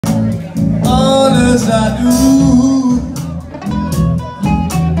Unless I do,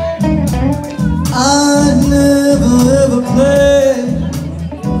 I never ever play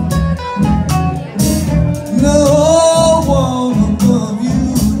no one above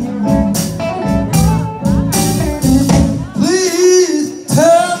you. Please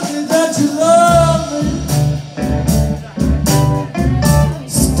tell me that you love me.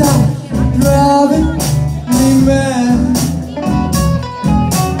 Stop driving me mad.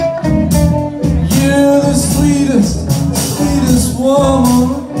 You're the sweetest, sweetest woman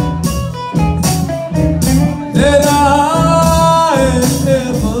that I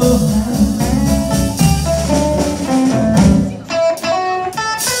ever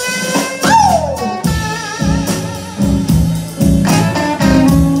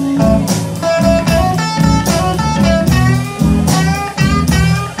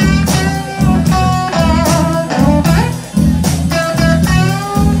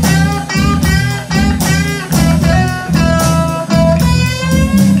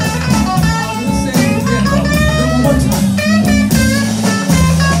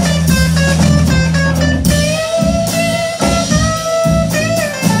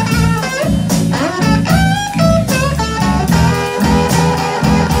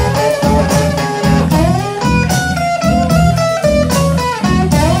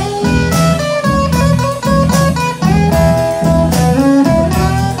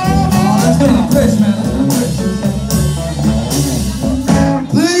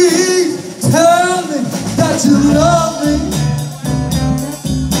you love me.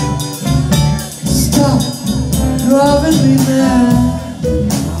 Stop driving me mad.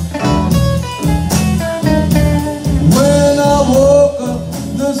 When I woke up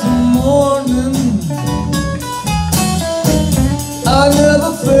this morning, I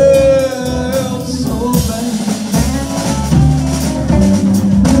never felt so bad.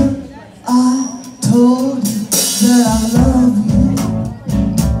 I told you that I love you.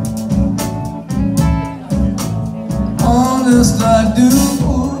 Honest, I do.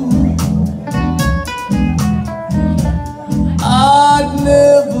 I'd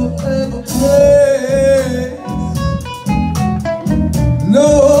never ever play no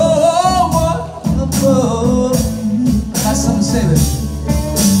one above you. Got something to say there.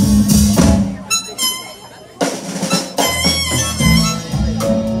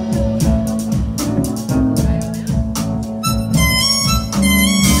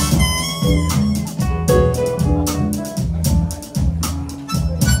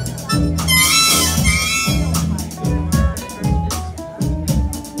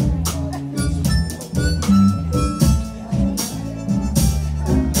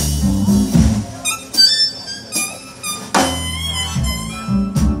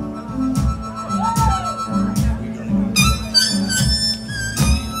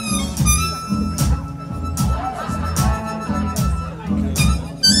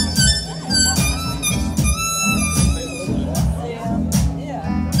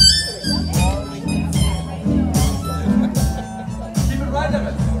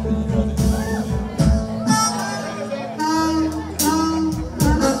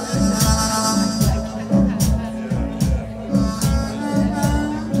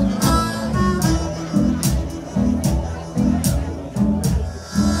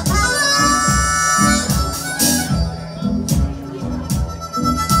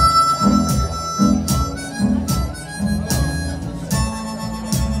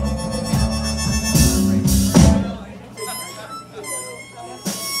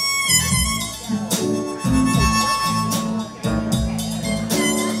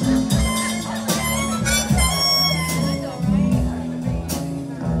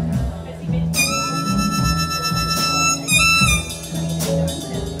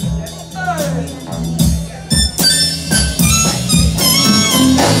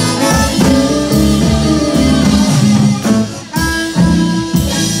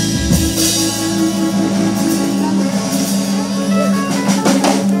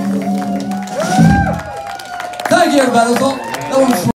 Thank you, everybody. That was